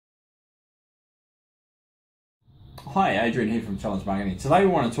Hi, Adrian here from Challenge Marketing. Today we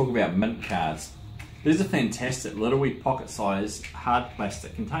want to talk about mint cards. These are fantastic little wee pocket-sized hard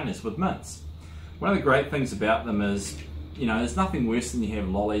plastic containers with mints. One of the great things about them is, there's nothing worse than you have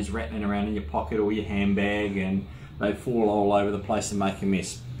lollies rattling around in your pocket or your handbag and they fall all over the place and make a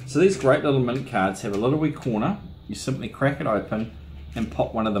mess. So these great little mint cards have a little wee corner. You simply crack it open and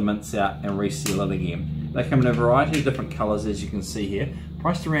pop one of the mints out and reseal it again. They come in a variety of different colours, as you can see here,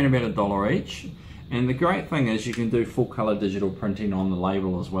 priced around about $1 each. And the great thing is you can do full colour digital printing on the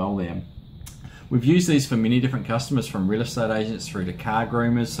label as well there. We've used these for many different customers, from real estate agents through to car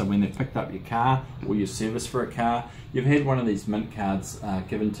groomers. So when they've picked up your car or your service for a car, you've had one of these mint cards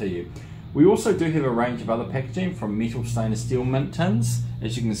given to you. We also do have a range of other packaging, from metal stainless steel mint tins,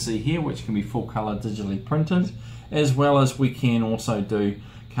 as you can see here, which can be full colour digitally printed, as well as we can also do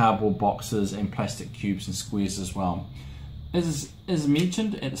cardboard boxes and plastic cubes and squares as well. As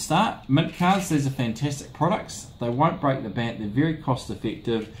mentioned at the start, mint cards, these are fantastic products. They won't break the bank, they're very cost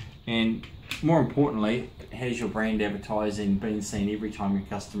effective, and more importantly, it has your brand advertising being seen every time your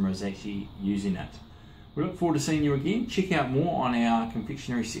customer is actually using it. We look forward to seeing you again. Check out more on our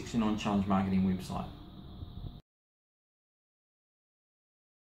confectionery section on Challenge Marketing website.